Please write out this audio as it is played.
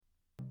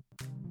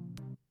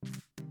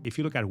If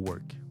you look at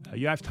work,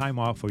 you have time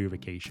off for your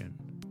vacation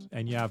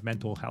and you have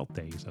mental health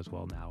days as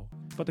well now.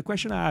 But the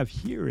question I have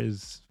here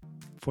is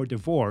for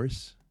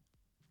divorce,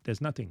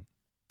 there's nothing.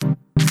 Hello,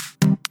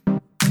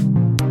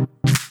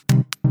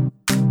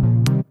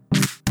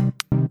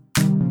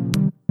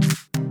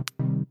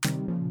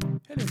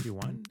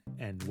 everyone,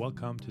 and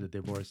welcome to the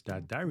Divorce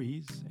Dad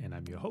Diaries. And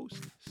I'm your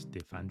host,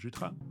 Stéphane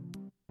Jutras.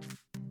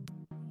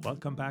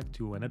 Welcome back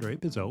to another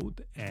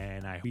episode,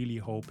 and I really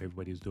hope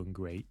everybody's doing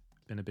great.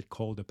 It's been a bit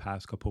cold the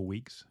past couple of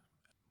weeks.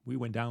 We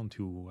went down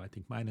to, I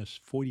think, minus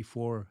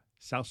 44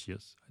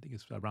 Celsius. I think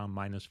it's around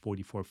minus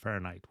 44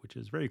 Fahrenheit, which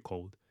is very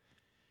cold.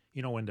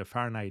 You know, when the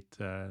Fahrenheit,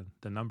 the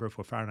number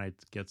for Fahrenheit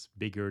gets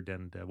bigger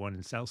than the one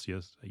in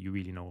Celsius, you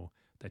really know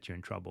that you're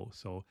in trouble.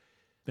 So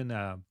it's been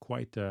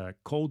quite a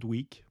cold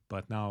week,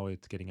 but now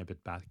it's getting a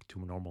bit back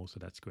to normal, so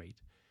that's great.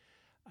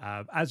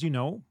 As you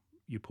know,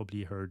 you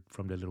probably heard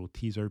from the little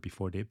teaser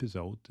before the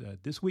episode.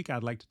 This week,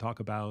 I'd like to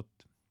talk about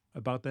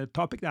the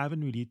topic that I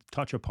haven't really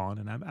touched upon,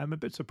 and I'm a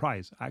bit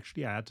surprised.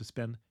 Actually, I had to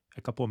spend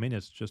a couple of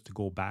minutes just to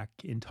go back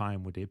in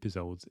time with the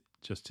episodes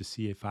just to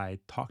see if I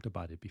talked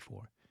about it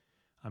before.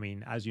 I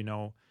mean, as you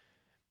know,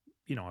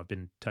 I've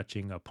been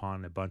touching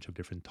upon a bunch of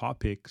different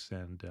topics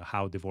and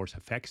how divorce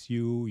affects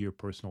you, your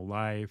personal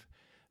life,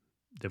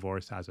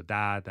 divorce as a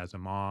dad, as a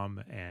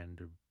mom,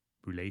 and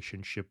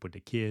relationship with the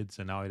kids,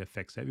 and how it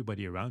affects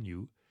everybody around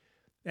you.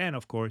 And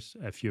of course,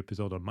 a few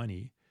episodes on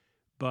money.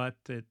 But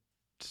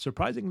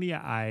surprisingly,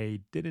 I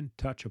didn't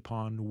touch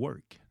upon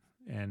work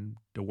and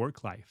the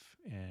work life.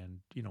 And,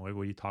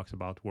 everybody talks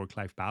about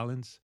work-life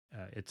balance.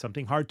 It's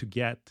something hard to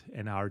get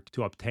and hard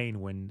to obtain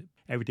when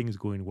everything is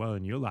going well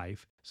in your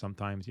life.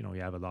 Sometimes, you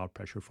have a lot of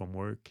pressure from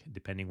work,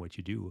 depending what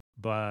you do.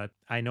 But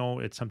I know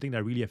it's something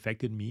that really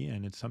affected me.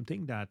 And it's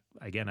something that,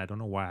 again, I don't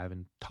know why I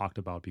haven't talked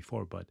about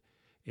before, but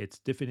it's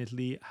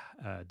definitely,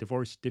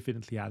 divorce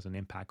definitely has an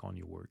impact on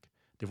your work.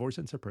 Divorce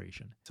and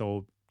separation.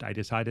 So I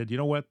decided,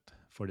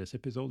 for this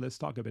episode, let's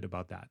talk a bit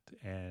about that.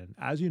 And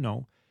as you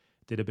know,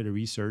 did a bit of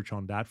research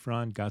on that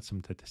front, got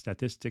some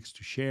statistics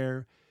to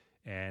share,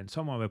 and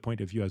some of my point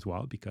of view as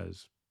well,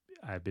 because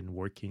I've been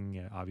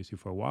working obviously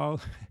for a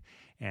while,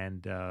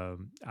 and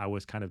I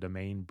was kind of the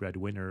main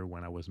breadwinner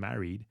when I was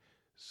married.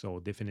 So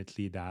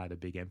definitely that had a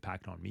big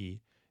impact on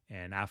me.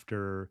 And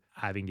after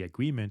having the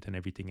agreement and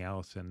everything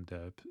else, and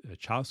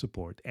child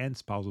support and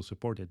spousal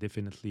support, it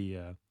definitely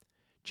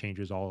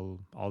changes all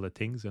the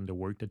things and the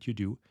work that you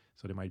do.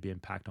 So there might be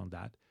impact on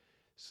that.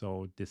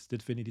 So this is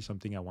definitely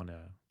something I want to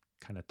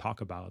kind of talk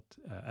about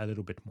a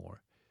little bit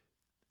more.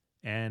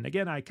 And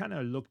again, I kind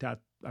of looked at,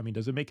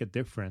 does it make a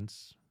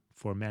difference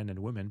for men and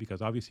women?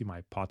 Because obviously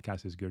my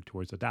podcast is geared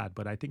towards the dad,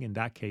 but I think in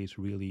that case,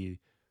 really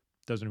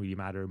doesn't really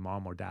matter,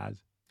 mom or dad.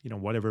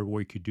 Whatever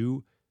work you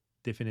do,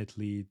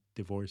 definitely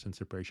divorce and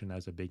separation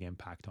has a big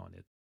impact on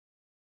it.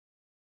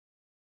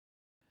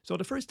 So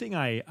the first thing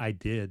I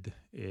did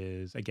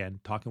is,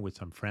 again, talking with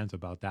some friends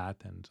about that.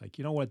 And it's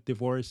like,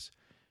 divorce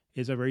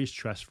is a very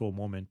stressful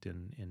moment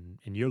in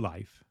your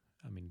life.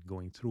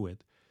 Going through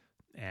it.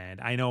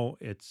 And I know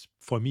it's,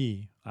 for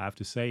me, I have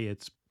to say,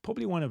 it's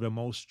probably one of the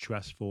most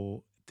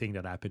stressful thing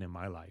that happened in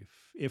my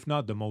life, if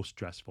not the most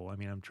stressful.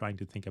 I'm trying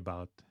to think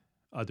about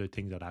other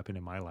things that happened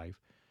in my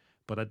life.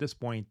 But at this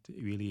point,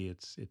 really,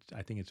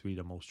 I think it's really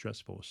the most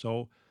stressful.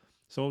 So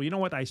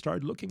I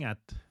started looking at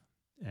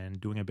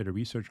and doing a bit of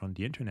research on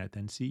the internet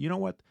and see,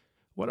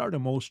 what are the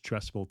most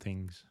stressful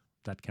things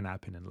that can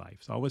happen in life?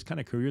 So I was kind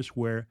of curious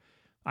where,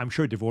 I'm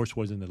sure divorce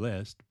was in the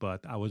list, but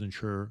I wasn't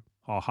sure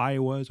how high it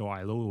was or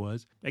how low it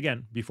was.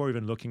 Again, before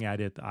even looking at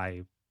it,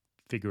 I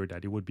figured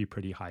that it would be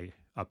pretty high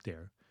up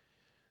there.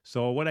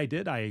 So what I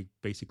did, I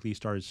basically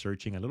started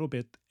searching a little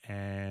bit,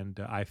 and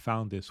I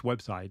found this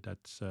website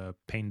that's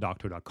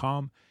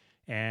paindoctor.com,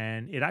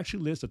 and it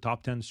actually lists the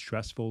top 10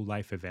 stressful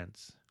life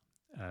events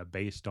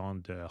based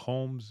on the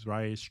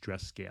Holmes-Rahe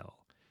stress scale.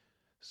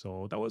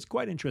 So that was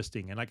quite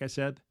interesting. And like I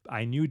said,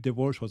 I knew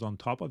divorce was on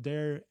top of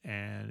there.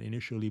 And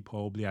initially,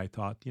 probably I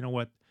thought,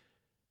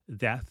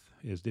 death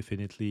is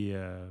definitely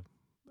a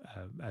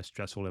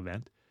stressful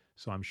event.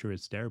 So I'm sure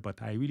it's there,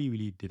 but I really,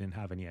 really didn't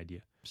have any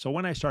idea. So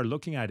when I started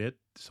looking at it,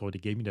 so they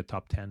gave me the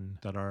top 10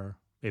 that are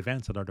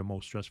events that are the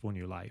most stressful in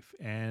your life.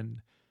 And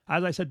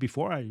as I said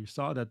before, I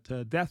saw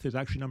that death is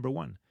actually number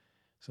one.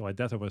 So a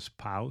death of a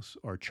spouse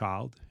or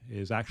child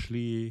is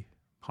actually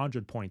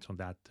 100 points on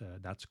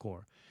that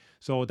score.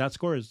 So that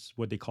score is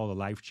what they call a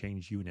life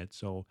change unit.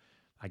 So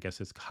I guess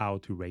it's how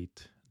to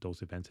rate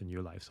those events in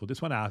your life. So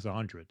this one has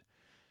 100.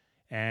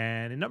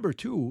 And in number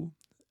two,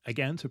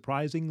 again,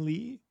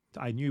 surprisingly,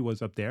 I knew it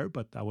was up there,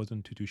 but I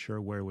wasn't too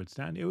sure where it would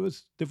stand. It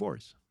was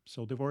divorce.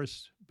 So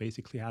divorce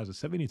basically has a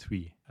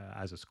 73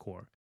 as a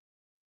score.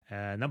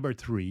 Number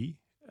three,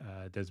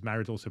 there's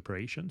marital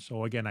separation.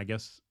 So again, I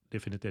guess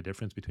definitely a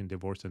difference between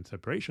divorce and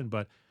separation.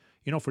 But,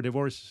 for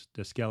divorce,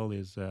 the scale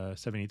is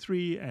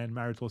 73 and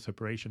marital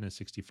separation is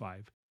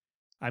 65.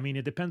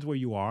 It depends where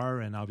you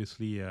are. And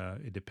obviously,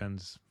 it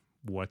depends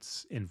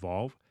what's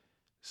involved.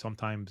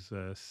 Sometimes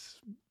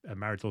a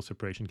marital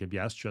separation can be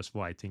as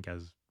stressful, I think,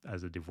 as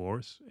a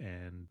divorce,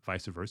 and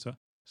vice versa.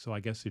 So I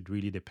guess it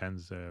really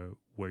depends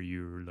where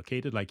you're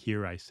located. Like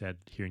here, I said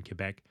here in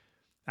Quebec,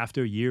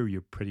 after a year,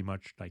 you're pretty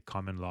much like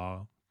common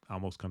law,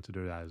 almost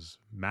considered as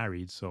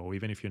married. So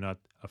even if you're not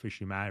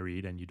officially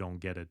married and you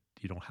don't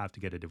have to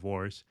get a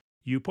divorce,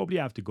 you probably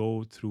have to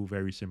go through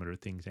very similar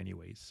things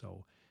anyways.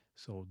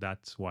 So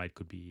that's why it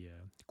could be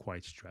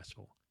quite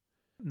stressful.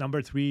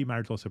 Number three,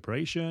 marital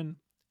separation.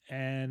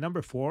 And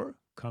number four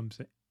comes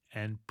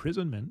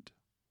imprisonment,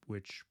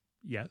 which,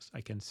 yes,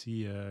 I can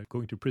see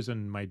going to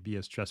prison might be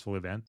a stressful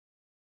event.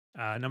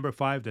 Number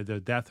five, the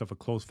death of a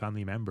close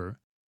family member.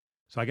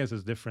 So I guess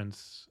there's a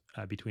difference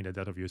between the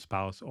death of your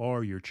spouse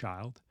or your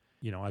child,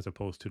 as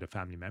opposed to the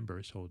family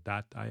member. So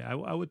that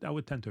I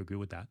would tend to agree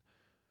with that.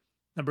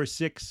 Number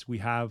six, we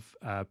have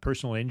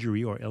personal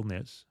injury or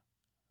illness.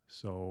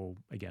 So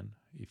again,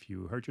 if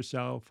you hurt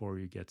yourself or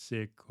you get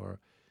sick or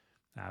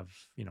have,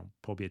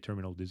 probably a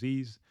terminal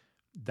disease,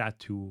 that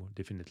too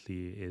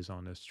definitely is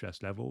on a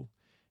stress level.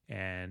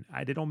 And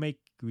they don't make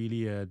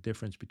really a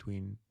difference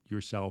between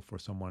yourself or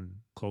someone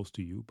close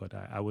to you, but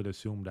I would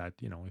assume that,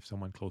 if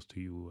someone close to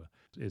you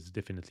is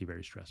definitely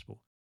very stressful.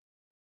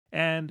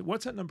 And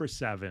what's at number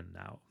seven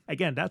now?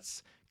 Again,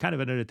 that's kind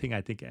of another thing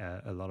I think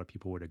a lot of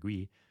people would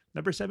agree.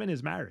 Number seven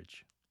is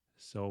marriage.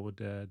 So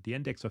the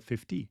index of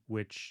 50,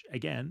 which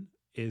again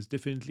is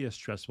definitely a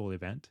stressful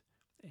event.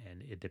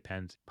 And it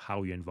depends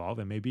how you involve.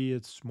 And maybe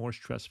it's more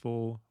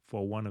stressful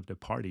for one of the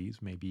parties,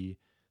 maybe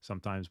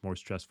sometimes more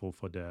stressful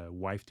for the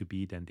wife to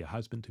be than the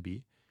husband to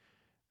be,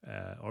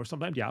 or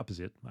sometimes the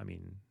opposite. I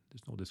mean,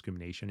 there's no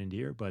discrimination in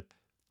here, but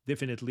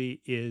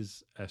definitely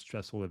is a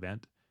stressful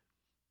event.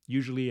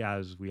 Usually,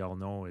 as we all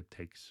know, it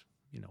takes,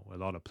 a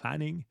lot of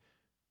planning,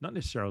 not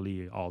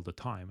necessarily all the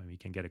time. I mean, you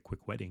can get a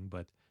quick wedding,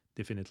 but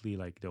definitely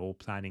like the whole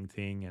planning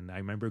thing. And I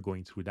remember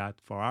going through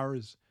that for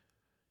ours.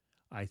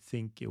 I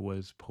think it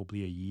was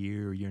probably a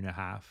year and a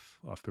half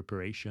of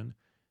preparation.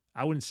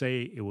 I wouldn't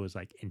say it was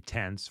like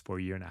intense for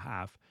a year and a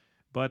half,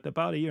 but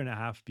about a year and a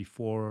half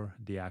before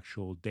the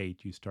actual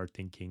date, you start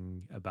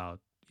thinking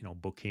about,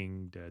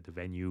 booking the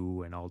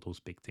venue and all those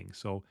big things.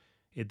 So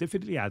it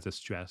definitely adds a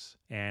stress.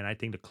 And I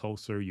think the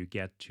closer you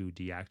get to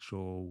the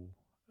actual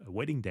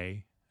wedding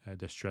day,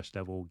 the stress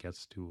level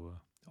gets to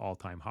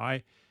all-time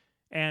high.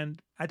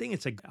 And I think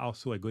it's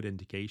also a good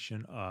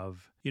indication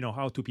of,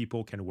 how two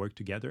people can work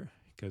together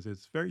because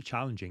it's very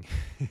challenging.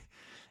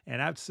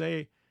 And I'd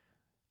say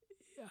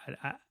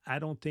I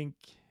don't think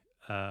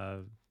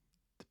the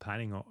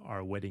planning of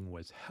our wedding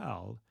was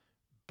hell,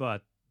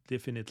 but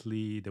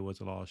definitely there was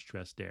a lot of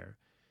stress there.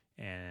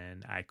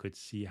 And I could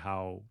see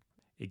how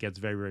it gets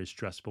very, very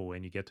stressful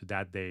when you get to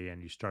that day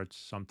and you start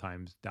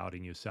sometimes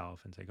doubting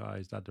yourself and say, oh,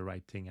 is that the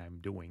right thing I'm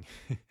doing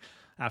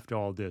after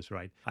all this,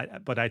 right?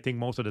 But I think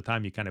most of the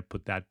time you kind of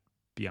put that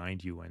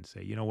behind you and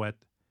say, you know what?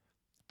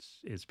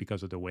 It's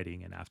because of the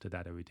wedding. And after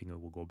that, everything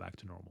will go back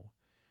to normal.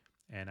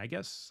 And I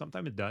guess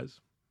sometimes it does,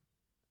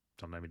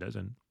 sometimes it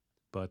doesn't.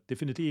 But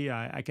definitely,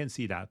 I can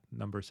see that.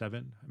 Number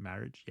seven,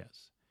 marriage,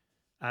 yes.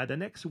 The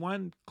next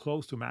one,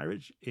 close to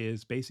marriage,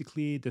 is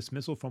basically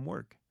dismissal from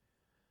work.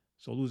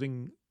 So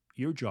losing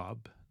your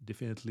job,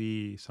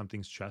 definitely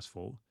something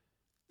stressful.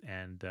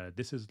 And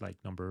this is like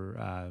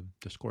the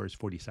score is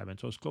 47.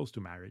 So it's close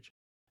to marriage.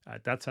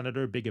 That's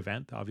another big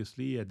event,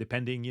 obviously,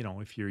 depending,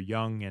 if you're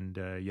young and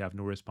you have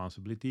no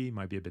responsibility, it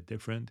might be a bit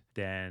different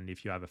than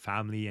if you have a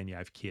family and you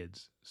have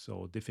kids.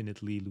 So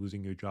definitely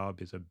losing your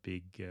job is a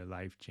big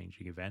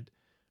life-changing event.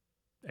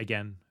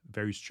 Again,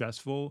 very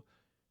stressful.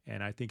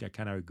 And I think I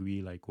kind of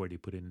agree like where they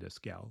put in the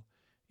scale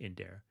in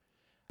there.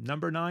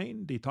 Number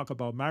nine, they talk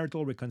about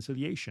marital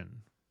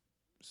reconciliation.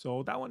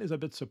 So that one is a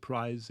bit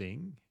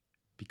surprising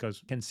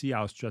because you can see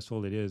how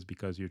stressful it is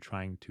because you're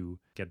trying to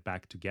get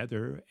back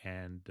together.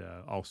 And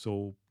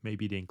also,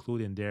 maybe they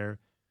include in there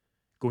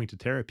going to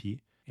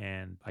therapy.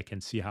 And I can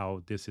see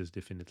how this is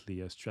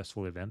definitely a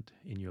stressful event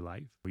in your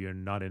life. You're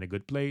not in a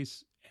good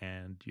place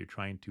and you're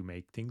trying to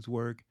make things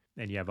work.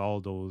 And you have all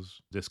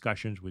those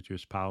discussions with your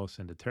spouse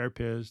and the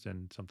therapist.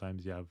 And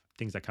sometimes you have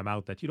things that come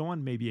out that you don't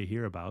want maybe to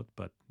hear about,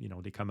 but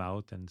they come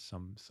out and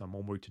some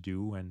homework to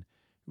do and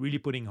really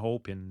putting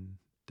hope in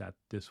that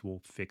this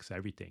will fix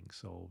everything.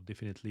 So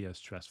definitely a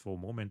stressful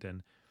moment.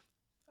 And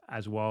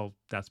as well,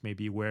 that's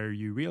maybe where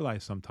you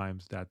realize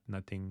sometimes that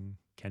nothing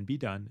can be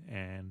done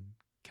and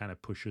kind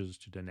of pushes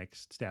to the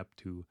next step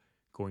to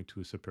going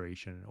to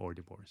separation or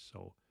divorce.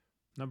 So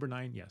number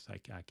nine, yes,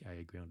 I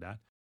agree on that.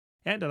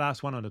 And the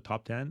last one on the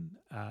top 10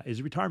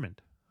 is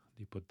retirement.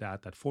 They put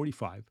that at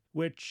 45,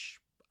 which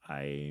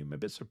I'm a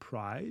bit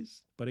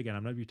surprised. But again,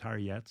 I'm not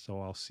retired yet, so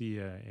I'll see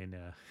in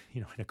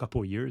a couple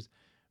of years.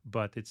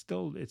 But it's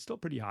still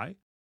pretty high.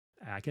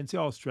 I can see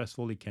how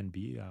stressful it can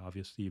be.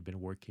 Obviously, you've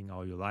been working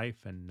all your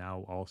life, and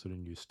now all of a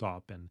sudden you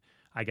stop. And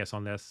I guess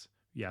unless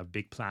you have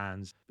big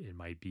plans, it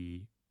might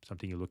be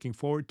something you're looking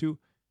forward to.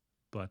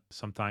 But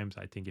sometimes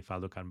I think if I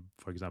look at,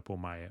 for example,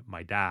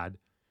 my dad,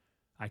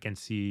 I can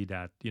see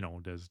that,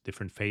 there's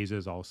different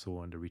phases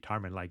also in the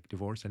retirement, like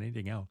divorce and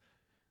anything else.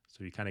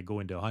 So you kind of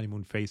go into a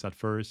honeymoon phase at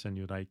first and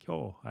you're like,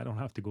 oh, I don't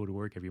have to go to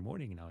work every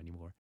morning now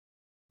anymore.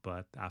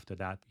 But after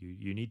that,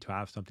 you need to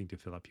have something to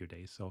fill up your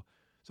days. So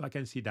I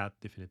can see that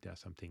definitely as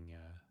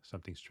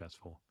something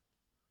stressful.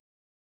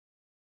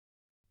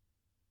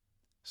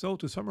 So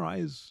to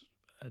summarize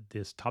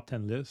this top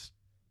 10 list,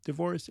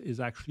 divorce is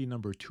actually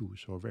number two,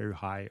 so very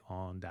high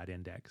on that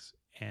index.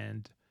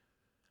 And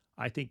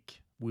I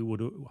think we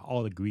would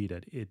all agree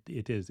that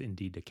it is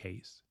indeed the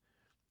case.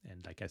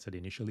 And like I said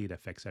initially, it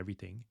affects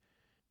everything.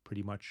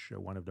 Pretty much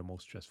one of the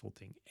most stressful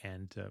thing.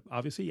 And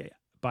obviously,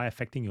 by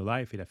affecting your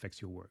life, it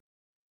affects your work.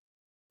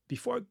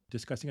 Before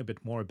discussing a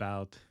bit more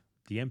about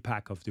the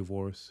impact of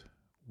divorce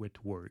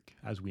with work,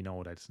 as we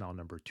know that's now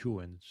number two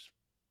and it's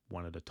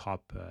one of the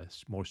top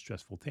most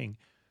stressful thing,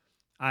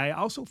 I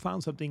also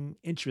found something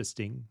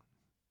interesting.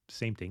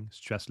 Same thing,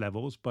 stress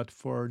levels, but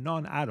for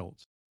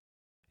non-adults.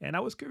 And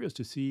I was curious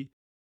to see.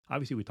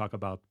 Obviously, we talk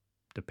about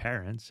the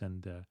parents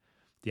and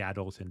the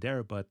adults in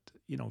there, but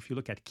if you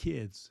look at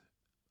kids,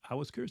 I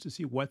was curious to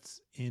see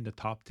what's in the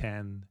top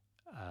 10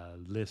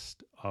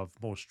 list of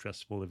most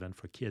stressful event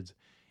for kids,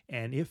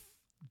 and if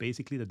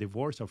basically the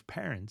divorce of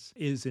parents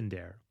is in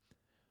there.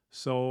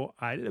 So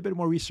I did a bit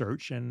more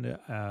research and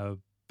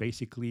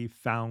basically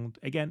found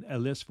again a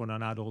list for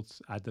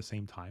non-adults at the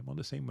same time on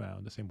the same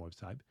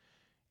website.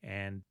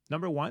 And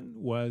number one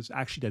was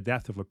actually the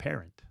death of a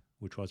parent,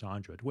 which was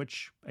 100.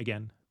 Which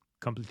again,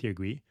 completely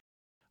agree.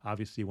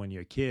 Obviously, when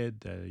you're a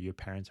kid, your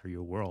parents are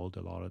your world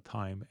a lot of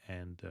time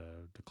and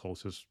the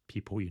closest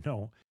people you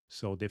know.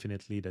 So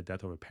definitely the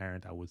death of a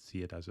parent, I would see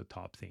it as a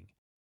top thing.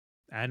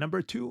 And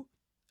number two,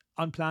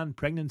 unplanned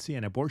pregnancy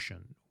and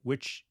abortion,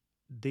 which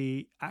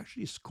they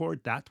actually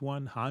scored that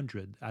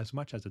 100 as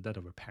much as the death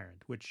of a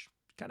parent, which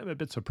kind of a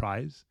bit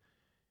surprised.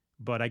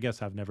 But I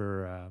guess I've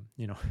never,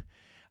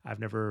 I've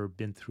never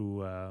been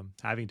through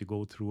having to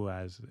go through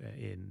as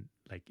in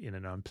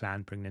an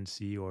unplanned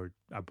pregnancy or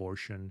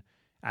abortion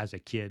as a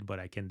kid, but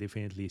I can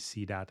definitely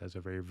see that as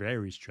a very,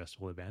 very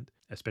stressful event,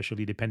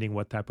 especially depending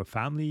what type of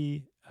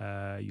family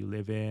you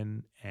live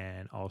in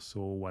and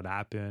also what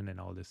happened and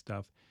all this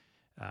stuff.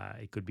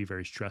 It could be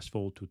very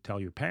stressful to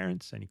tell your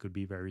parents, and it could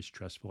be very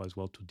stressful as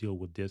well to deal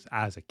with this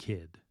as a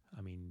kid.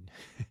 I mean,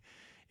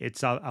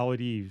 it's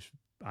already,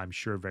 I'm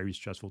sure, very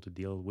stressful to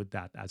deal with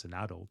that as an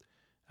adult.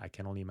 I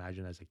can only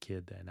imagine as a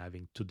kid and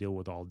having to deal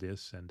with all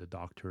this and the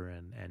doctor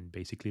and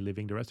basically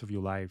living the rest of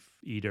your life,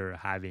 either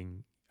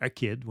having a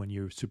kid when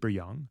you're super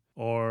young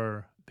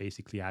or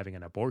basically having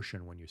an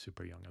abortion when you're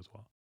super young as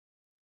well.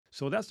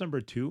 So that's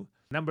number two.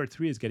 Number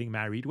three is getting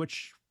married,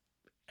 which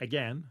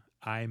again,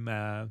 I'm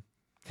a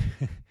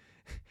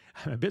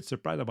bit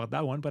surprised about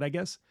that one, but I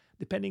guess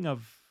depending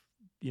of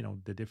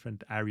the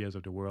different areas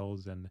of the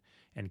world and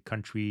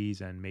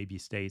countries and maybe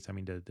states, I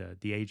mean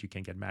the age you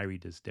can get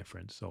married is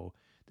different. So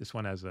this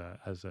one has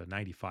a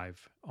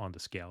 95 on the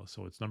scale,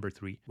 so it's number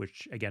three,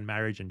 which again,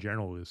 marriage in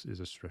general is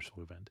a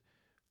stressful event.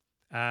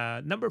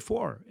 Number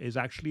four is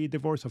actually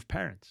divorce of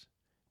parents,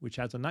 which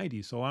has a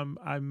 90. So I'm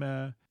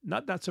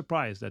not that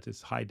surprised that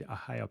it's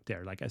high up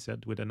there. Like I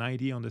said, with a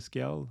 90 on the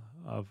scale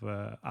of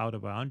out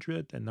of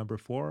 100, and number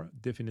four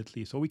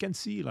definitely. So we can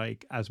see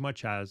like as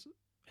much as,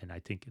 and I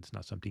think it's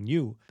not something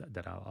new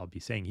that I'll be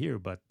saying here,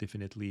 but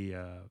definitely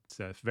it's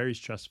a very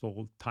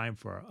stressful time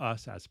for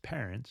us as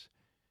parents,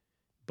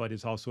 but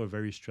it's also a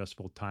very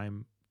stressful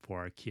time for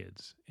our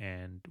kids,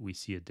 and we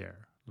see it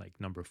there, like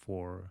number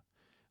four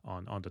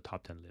on the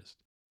top 10 list.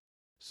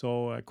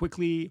 So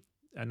quickly,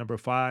 number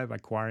five,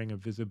 acquiring a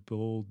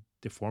visible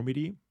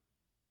deformity.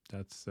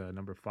 That's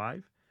number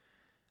five.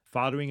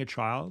 Fathering a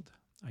child,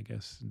 I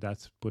guess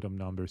that's put on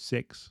number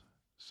six.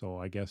 So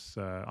I guess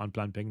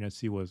unplanned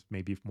pregnancy was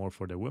maybe more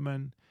for the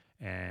women,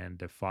 and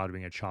the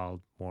fathering a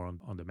child more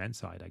on the men's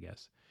side, I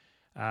guess.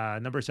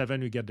 Number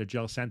seven, we get the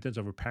jail sentence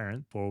of a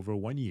parent for over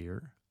 1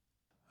 year.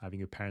 Having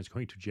your parents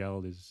going to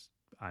jail is,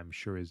 I'm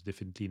sure, is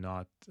definitely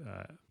not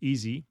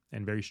easy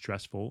and very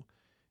stressful.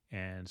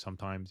 And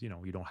sometimes, you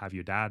don't have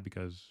your dad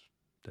because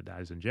the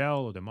dad is in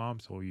jail or the mom.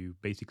 So you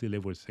basically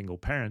live with a single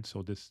parent.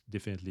 So this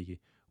definitely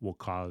will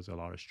cause a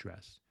lot of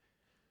stress.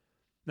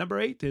 Number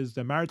eight is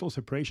the marital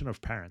separation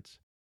of parents.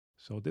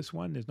 So this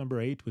one is number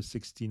eight with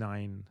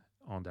 69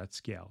 on that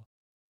scale.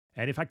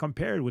 And if I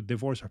compare it with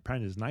divorce of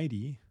parents is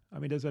 90, I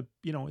mean,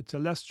 it's a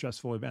less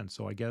stressful event.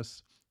 So I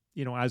guess,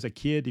 as a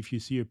kid, if you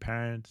see your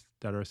parents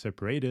that are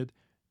separated,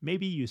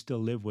 maybe you still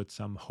live with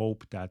some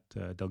hope that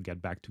they'll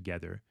get back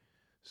together.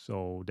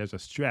 So there's a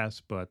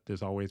stress, but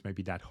there's always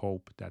maybe that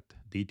hope that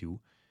they do,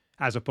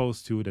 as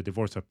opposed to the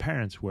divorce of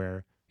parents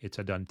where it's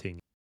a done thing.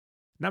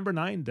 Number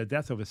nine, the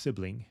death of a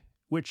sibling,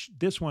 which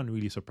this one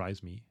really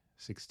surprised me,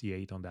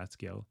 68 on that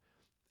scale.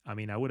 I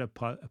mean, I would have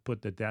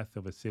put the death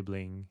of a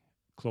sibling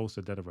close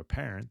to the death of a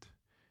parent,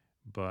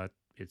 but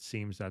it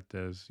seems that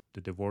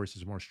the divorce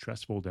is more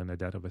stressful than the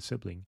death of a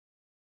sibling.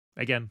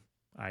 Again,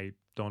 I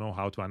don't know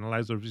how to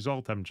analyze the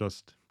result. I'm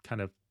just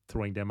kind of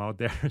throwing them out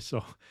there.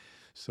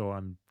 So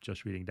I'm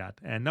just reading that.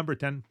 And number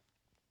 10,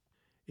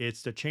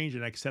 it's the change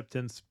in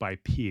acceptance by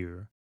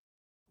peer,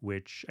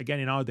 which again,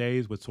 in our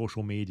days with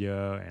social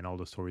media and all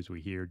the stories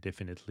we hear,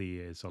 definitely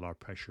is a lot of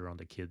pressure on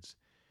the kids.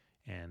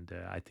 And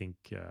I think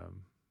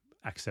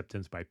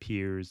acceptance by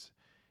peers,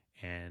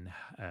 and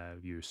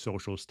your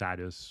social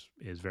status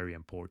is very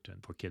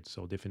important for kids.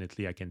 So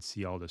definitely I can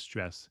see all the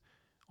stress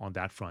on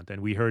that front.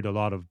 And we heard a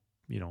lot of,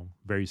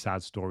 very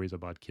sad stories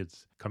about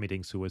kids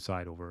committing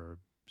suicide over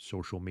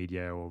social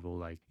media, or over,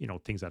 like,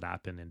 things that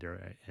happen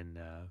in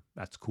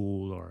at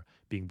school, or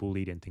being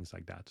bullied and things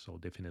like that. So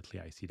definitely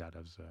I see that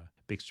as a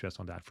big stress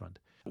on that front.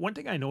 One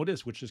thing I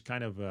noticed, which is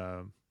kind of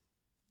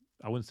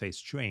I wouldn't say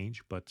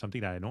strange, but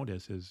something that I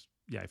noticed is,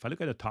 yeah, if I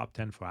look at the top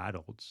 10 for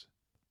adults,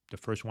 the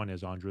first one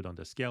is 100 on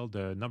the scale.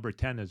 The number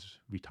 10 is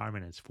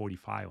retirement, and it's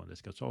 45 on the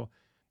scale. So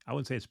I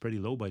wouldn't say it's pretty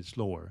low, but it's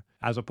lower,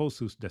 as opposed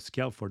to the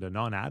scale for the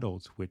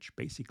non-adults, which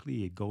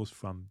basically it goes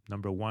from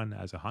number 1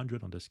 as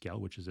 100 on the scale,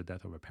 which is the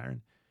death of a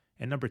parent,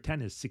 and number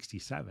 10 is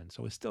 67.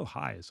 So it's still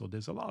high. So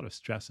there's a lot of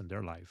stress in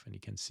their life, and you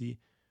can see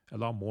a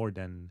lot more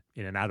than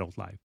in an adult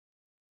life.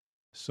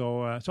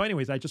 So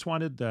anyways, I just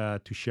wanted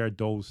to share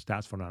those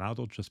stats for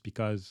non-adults, just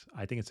because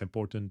I think it's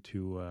important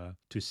to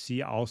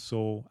see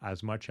also,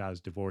 as much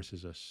as divorce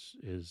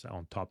is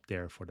on top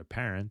there for the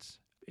parents,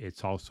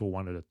 it's also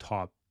one of the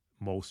top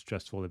most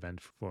stressful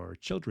events for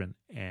children,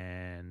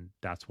 and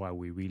that's why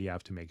we really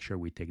have to make sure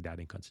we take that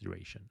in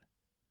consideration.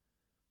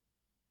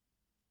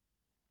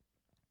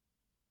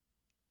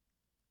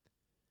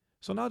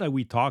 So now that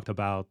we talked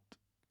about,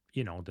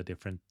 the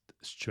different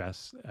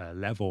stress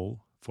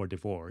level for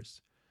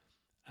divorce,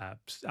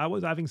 I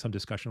was having some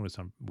discussion with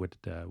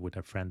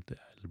a friend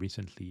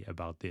recently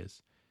about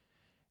this,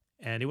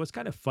 and it was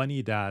kind of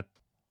funny that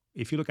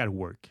if you look at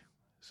work,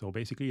 so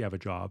basically you have a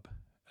job,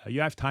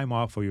 you have time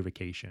off for your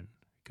vacation,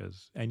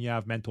 and you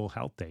have mental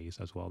health days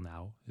as well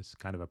now. It's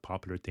kind of a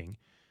popular thing.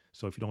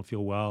 So if you don't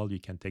feel well, you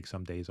can take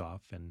some days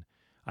off, and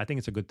I think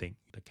it's a good thing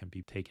that can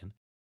be taken.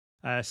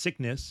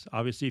 Sickness,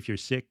 obviously, if you're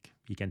sick,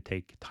 you can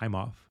take time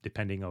off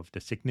depending of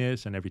the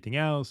sickness and everything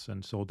else,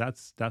 and so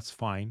that's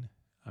fine.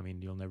 I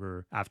mean, you'll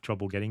never have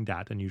trouble getting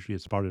that, and usually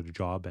it's part of the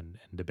job and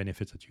the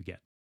benefits that you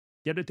get.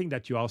 The other thing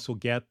that you also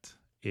get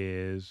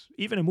is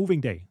even a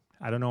moving day.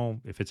 I don't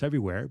know if it's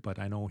everywhere, but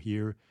I know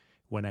here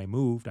when I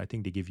moved, I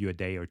think they give you a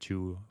day or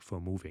two for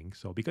moving.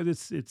 So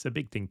because it's a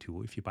big thing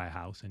too, if you buy a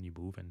house and you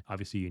move, and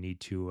obviously you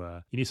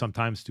need some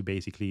times to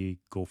basically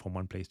go from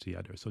one place to the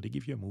other. So they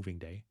give you a moving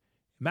day.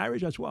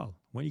 Marriage as well.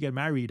 When you get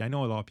married, I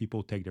know a lot of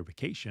people take their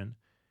vacation,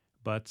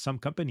 but some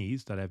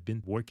companies that I've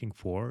been working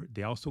for,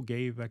 they also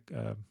gave a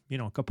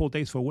couple of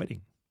days for a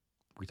wedding.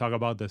 We talk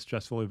about the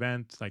stressful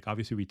events, like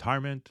obviously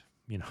retirement,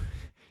 you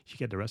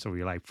get the rest of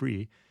your life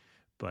free,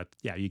 but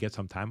yeah, you get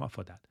some time off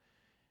for that.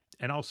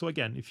 And also,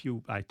 again,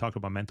 I talked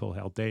about mental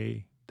health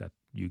day that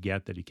you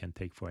get that you can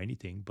take for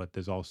anything, but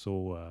there's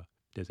also,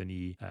 there's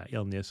any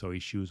illness or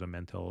issues or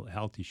mental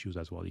health issues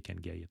as well, you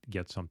can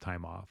get some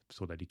time off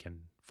so that you can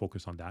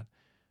focus on that.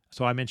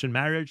 So I mentioned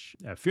marriage,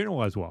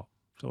 funeral as well.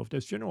 So if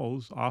there's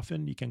funerals,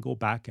 often you can go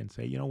back and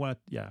say, you know what,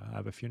 yeah, I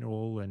have a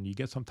funeral, and you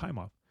get some time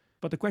off.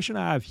 But the question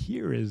I have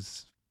here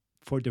is,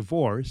 for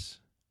divorce,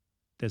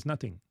 there's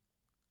nothing.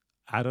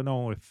 I don't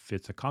know if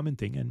it's a common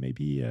thing, and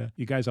maybe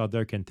you guys out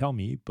there can tell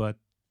me, but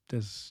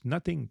there's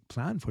nothing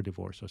planned for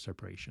divorce or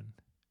separation.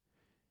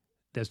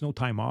 There's no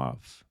time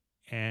off.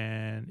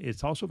 And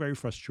it's also very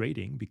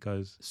frustrating,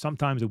 because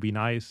sometimes it would be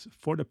nice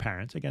for the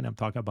parents, again, I'm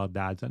talking about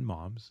dads and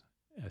moms,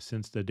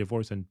 since the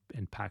divorce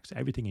impacts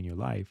everything in your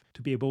life,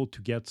 to be able to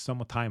get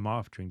some time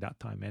off during that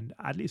time, and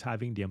at least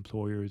having the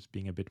employers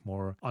being a bit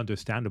more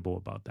understandable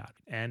about that.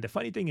 And the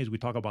funny thing is, we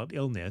talk about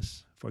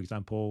illness. For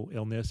example,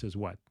 illness is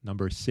what?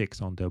 Number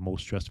 6 on the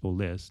most stressful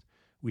list.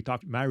 We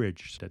talk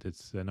marriage, that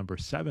it's number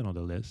 7 on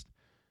the list.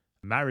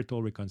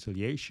 Marital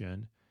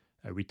reconciliation,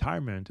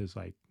 retirement is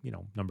like,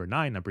 number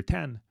 9, number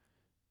 10.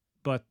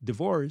 But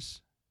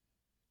divorce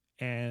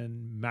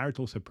and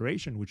marital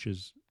separation, which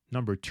is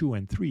number 2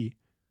 and 3,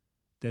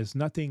 there's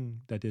nothing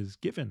that is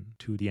given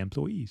to the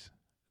employees,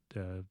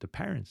 the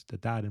parents, the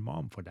dad and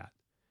mom for that.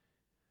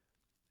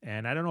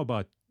 And I don't know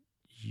about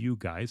you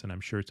guys, and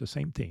I'm sure it's the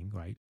same thing,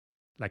 right?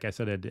 Like I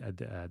said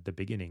at the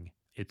beginning,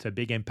 it's a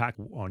big impact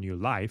on your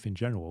life in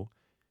general.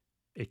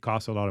 It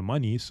costs a lot of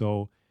money.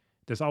 So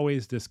there's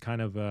always this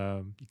kind of,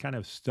 you're kind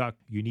of stuck.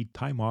 You need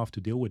time off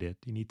to deal with it.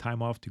 You need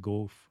time off to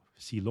go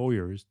see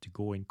lawyers, to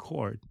go in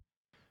court.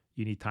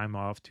 You need time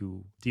off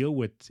to deal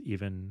with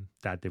even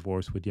that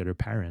divorce with the other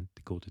parent,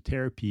 to go to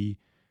therapy.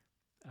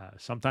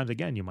 Sometimes,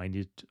 again, you might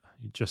need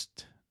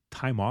just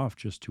time off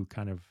just to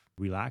kind of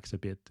relax a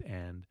bit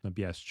and not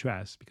be as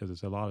stressed, because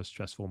there's a lot of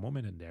stressful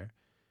moment in there.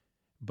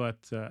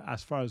 But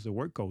as far as the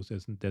work goes,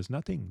 there's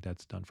nothing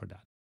that's done for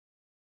that.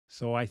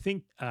 So I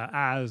think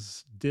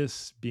as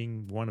this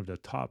being one of the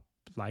top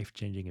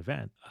life-changing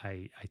event,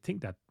 I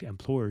think that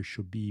employers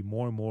should be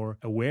more and more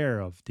aware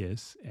of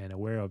this, and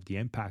aware of the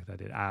impact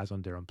that it has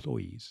on their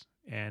employees.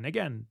 And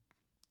again,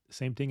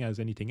 same thing as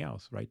anything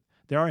else, right?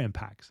 There are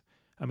impacts.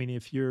 I mean,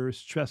 if you're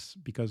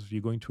stressed because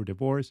you're going through a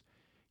divorce,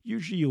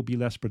 usually you'll be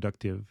less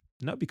productive.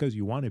 Not because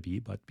you want to be,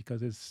 but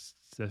because it's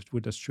just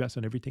with the stress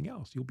and everything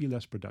else, you'll be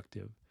less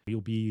productive.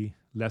 You'll be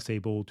less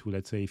able to,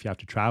 let's say, if you have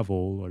to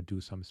travel or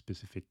do some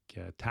specific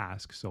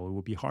task. So it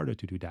will be harder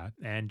to do that.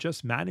 And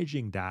just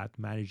managing that,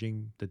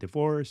 managing the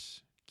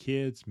divorce,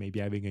 kids, maybe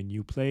having a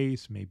new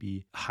place,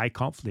 maybe high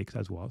conflicts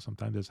as well.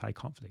 Sometimes there's high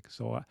conflict.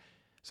 So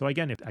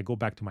again, if I go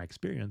back to my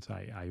experience,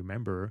 I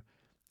remember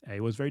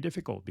it was very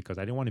difficult because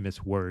I didn't want to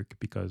miss work,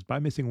 because by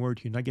missing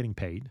work, you're not getting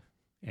paid.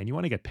 And you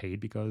want to get paid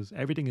because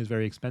everything is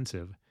very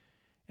expensive.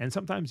 And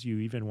sometimes you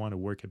even want to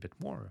work a bit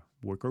more,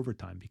 work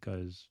overtime,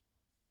 because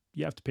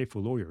you have to pay for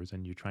lawyers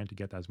and you're trying to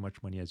get as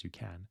much money as you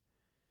can.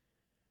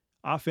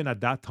 Often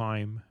at that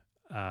time,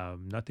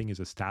 nothing is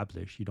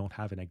established. You don't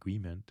have an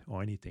agreement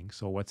or anything.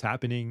 So what's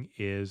happening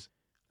is,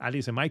 at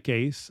least in my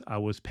case, I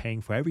was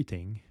paying for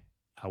everything.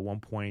 At one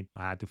point,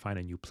 I had to find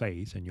a new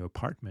place, a new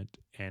apartment.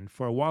 And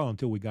for a while,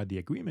 until we got the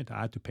agreement,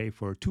 I had to pay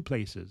for 2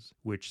 places,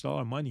 which is a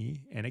lot of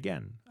money. And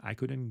again, I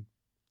couldn't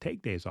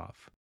take days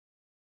off.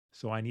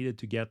 So I needed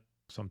to get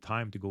some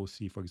time to go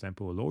see, for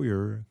example, a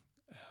lawyer,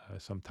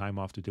 some time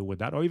off to deal with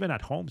that, or even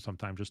at home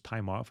sometimes, just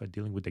time off at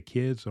dealing with the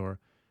kids, or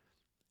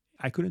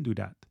I couldn't do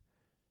that.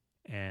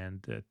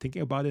 And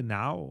thinking about it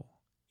now,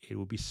 it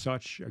would be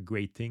such a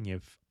great thing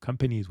if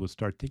companies would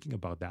start thinking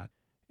about that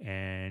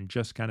and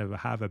just kind of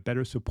have a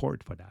better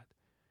support for that.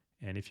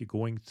 And if you're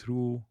going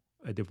through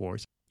a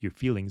divorce, your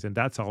feelings, and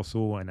that's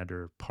also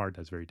another part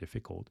that's very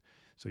difficult.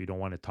 So you don't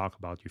want to talk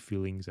about your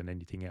feelings and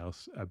anything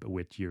else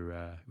with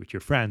your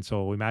friends.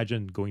 So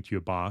imagine going to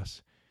your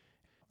boss.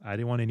 I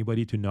didn't want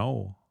anybody to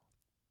know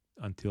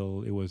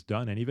until it was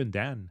done. And even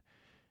then,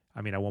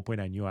 I mean, at one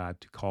point I knew I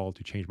had to call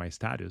to change my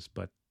status,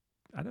 but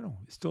I don't know,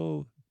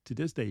 still to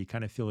this day, you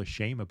kind of feel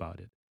ashamed about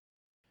it.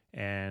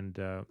 And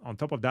on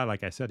top of that,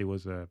 like I said, it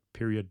was a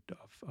period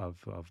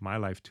of my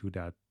life too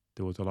that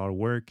there was a lot of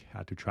work,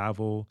 had to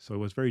travel. So it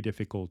was very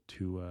difficult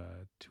to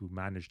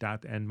manage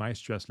that. And my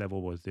stress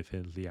level was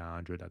definitely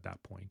 100 at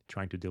that point,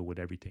 trying to deal with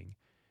everything.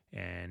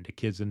 And the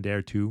kids in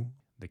there too.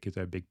 The kids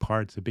are a big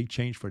part. It's a big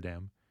change for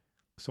them.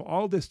 So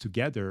all this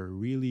together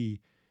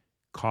really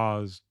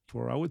caused,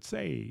 for I would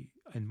say,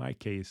 in my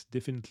case,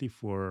 definitely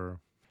for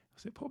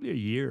say probably a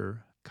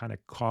year, kind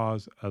of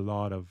caused a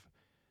lot of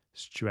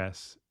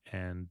stress,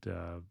 and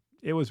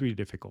it was really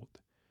difficult.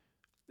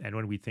 And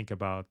when we think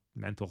about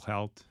mental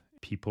health,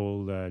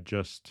 people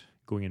just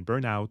going in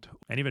burnout,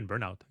 and even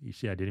burnout, you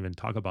see, I didn't even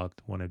talk about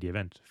one of the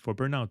events. For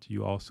burnout,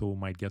 you also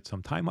might get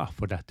some time off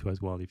for that too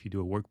as well if you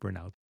do a work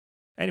burnout.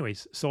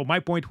 Anyways, so my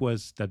point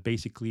was that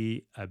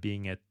basically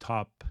being a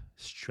top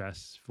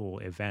stressful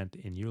event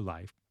in your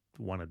life,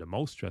 one of the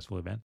most stressful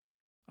events,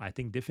 I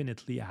think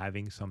definitely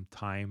having some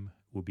time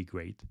would be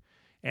great.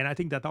 And I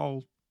think that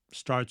all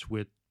starts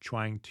with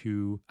trying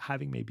to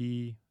having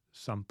maybe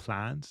some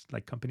plans,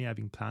 like company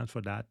having plans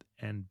for that,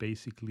 and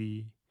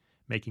basically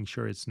making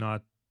sure it's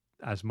not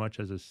as much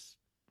as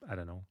I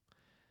don't know,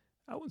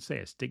 I wouldn't say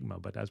a stigma,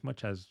 but as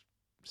much as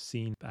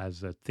seen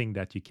as a thing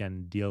that you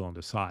can deal on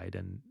the side,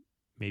 and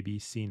maybe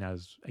seen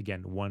as,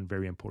 again, one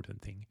very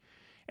important thing.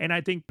 And I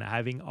think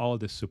having all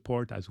the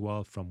support as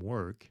well from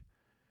work,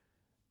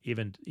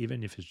 even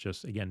if it's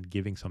just, again,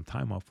 giving some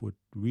time off, would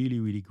really,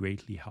 really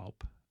greatly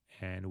help,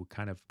 and would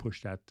kind of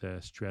push that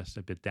stress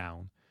a bit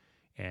down,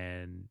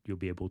 and you'll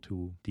be able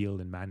to deal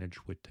and manage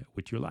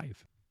with your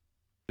life.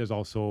 There's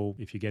also,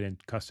 if you get in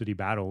custody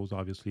battles,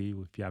 obviously,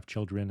 if you have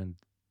children and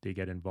they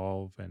get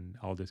involved and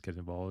all this gets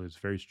involved, it's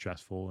very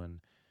stressful, and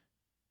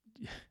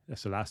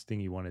that's the last thing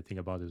you want to think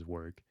about is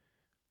work.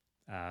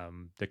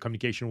 The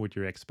communication with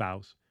your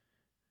ex-spouse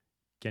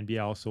can be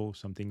also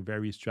something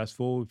very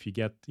stressful. If you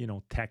get,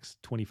 text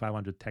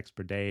 2,500 texts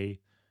per day,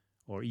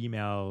 or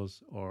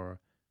emails, or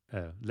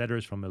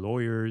letters from the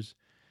lawyers,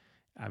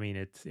 I mean,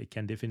 it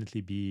can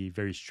definitely be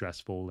very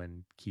stressful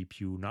and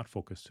keep you not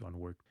focused on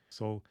work.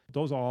 So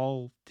those are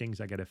all things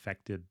that get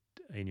affected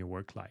in your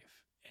work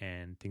life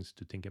and things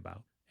to think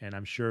about. And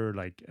I'm sure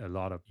like a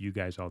lot of you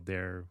guys out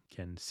there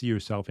can see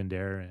yourself in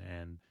there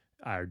and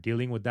are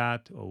dealing with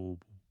that or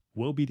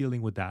will be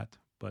dealing with that.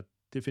 But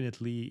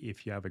definitely,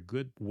 if you have a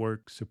good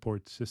work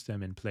support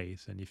system in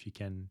place, and if you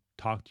can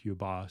talk to your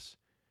boss,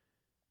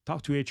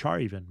 talk to HR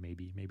even,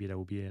 maybe that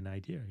would be an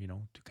idea,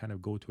 to kind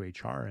of go to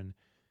HR, and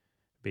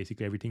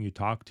basically everything you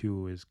talk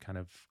to is kind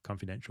of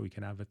confidential. You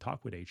can have a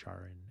talk with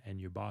HR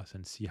and your boss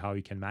and see how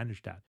you can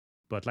manage that.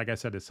 But like I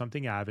said, it's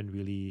something I haven't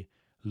really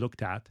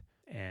looked at,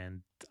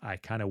 and I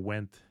kind of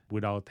went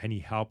without any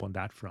help on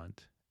that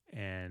front,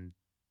 and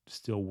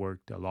still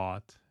worked a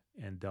lot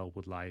and dealt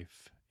with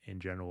life in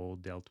general,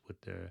 dealt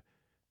with the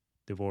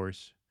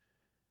divorce,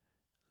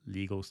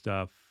 legal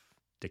stuff,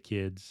 the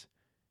kids,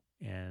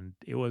 and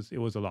it was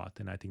a lot.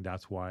 And I think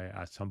that's why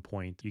at some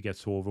point you get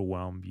so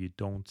overwhelmed you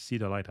don't see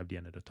the light at the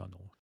end of the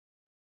tunnel.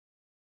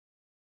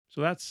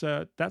 So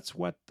that's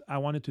what I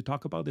wanted to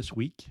talk about this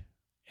week.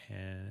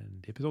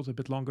 And the episode's a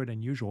bit longer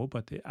than usual,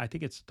 but I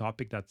think it's a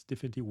topic that's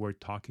definitely worth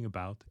talking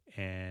about,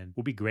 and it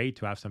would be great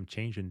to have some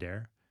change in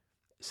there,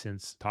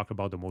 since talk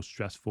about the most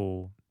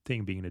stressful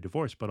thing being the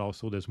divorce, but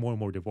also there's more and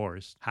more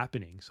divorce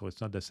happening. So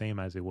it's not the same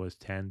as it was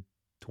 10,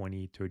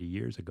 20, 30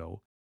 years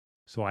ago.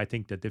 So I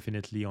think that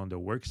definitely on the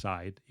work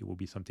side, it will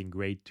be something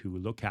great to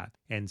look at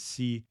and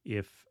see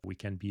if we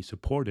can be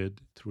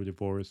supported through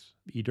divorce,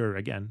 either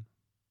again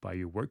by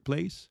your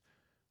workplace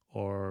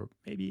or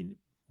maybe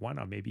why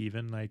not, maybe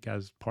even like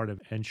as part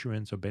of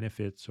insurance or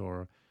benefits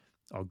or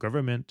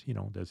government,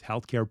 there's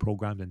healthcare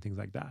programs and things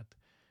like that.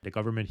 The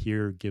government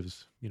here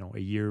gives, a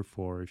year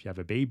for if you have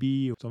a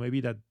baby. So maybe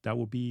that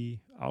will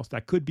be also,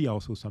 that could be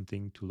also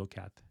something to look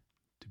at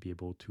to be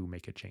able to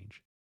make a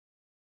change.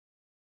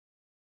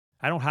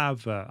 I don't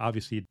have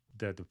obviously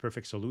the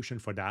perfect solution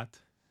for that,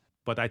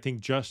 but I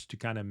think just to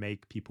kind of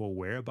make people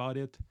aware about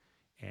it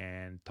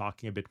and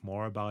talking a bit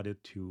more about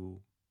it to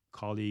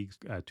colleagues,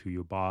 to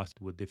your boss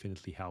would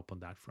definitely help on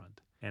that front.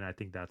 And I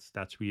think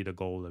that's really the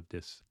goal of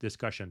this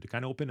discussion, to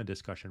kind of open a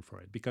discussion for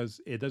it, because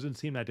it doesn't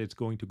seem that it's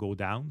going to go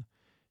down,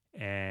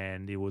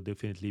 and it will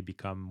definitely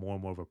become more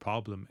and more of a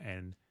problem,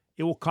 and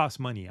it will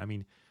cost money. I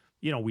mean,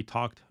 we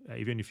talked,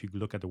 even if you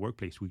look at the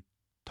workplace, we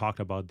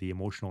talked about the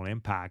emotional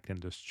impact and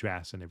the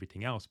stress and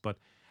everything else. But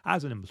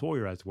as an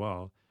employer as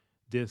well,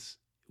 this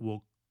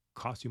will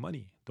cost you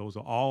money. Those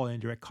are all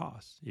indirect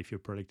costs. If your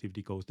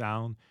productivity goes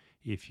down,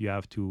 if you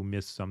have to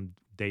miss some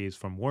days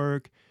from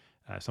work,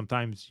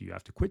 sometimes you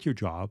have to quit your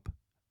job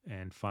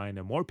and find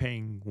a more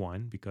paying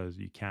one because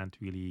you can't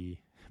really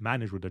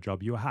manage with the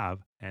job you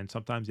have. And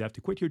sometimes you have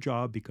to quit your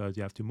job because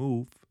you have to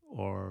move,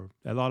 or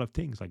a lot of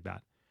things like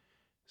that.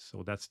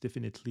 So that's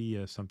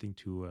definitely something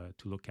to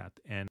look at.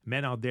 And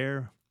men out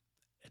there,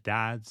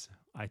 dads,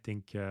 I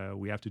think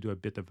we have to do a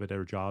bit of a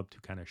better job to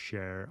kind of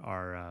share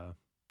our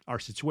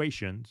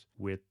situations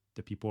with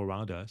the people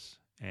around us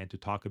and to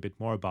talk a bit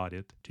more about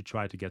it, to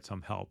try to get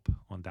some help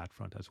on that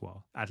front as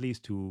well, at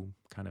least to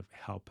kind of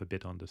help a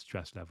bit on the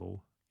stress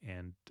level.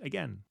 And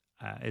again,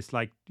 it's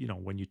like,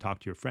 when you talk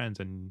to your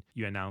friends and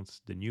you announce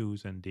the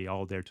news and they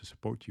all there to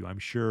support you, I'm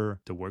sure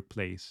the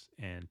workplace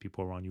and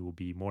people around you will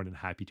be more than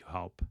happy to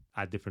help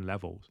at different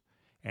levels.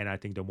 And I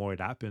think the more it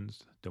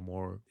happens, the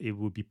more it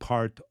will be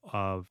part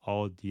of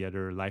all the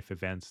other life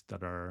events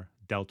that are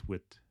dealt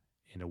with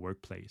in a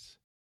workplace.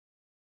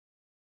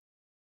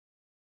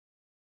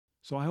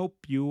 So I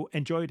hope you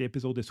enjoyed the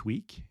episode this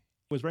week.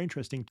 It was very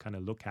interesting to kind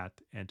of look at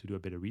and to do a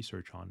bit of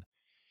research on.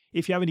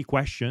 If you have any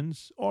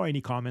questions or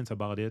any comments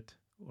about it,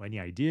 or any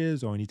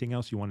ideas or anything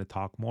else you want to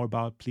talk more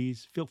about,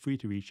 please feel free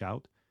to reach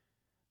out.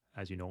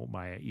 As you know,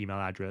 my email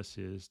address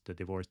is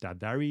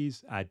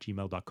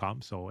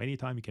thedivorce.diaries@gmail.com. So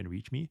anytime you can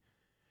reach me.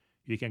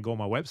 You can go on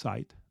my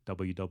website,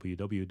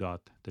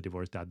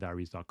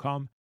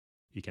 www.thedivorce.diaries.com.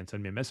 You can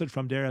send me a message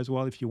from there as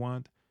well if you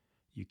want.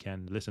 You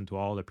can listen to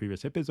all the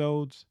previous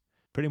episodes.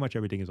 Pretty much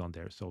everything is on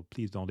there, so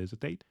please don't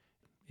hesitate.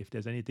 If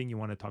there's anything you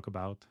want to talk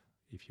about,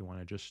 if you want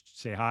to just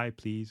say hi,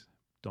 please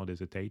don't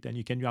hesitate. And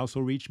you can also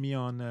reach me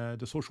on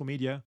the social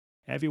media,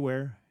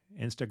 everywhere,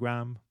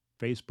 Instagram,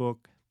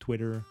 Facebook,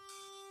 Twitter.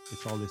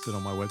 It's all listed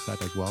on my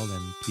website as well.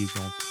 And please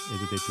don't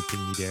hesitate to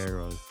ping me there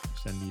or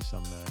send me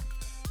some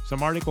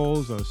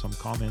articles or some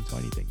comments or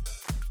anything.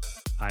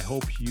 I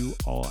hope you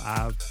all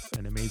have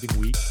an amazing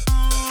week.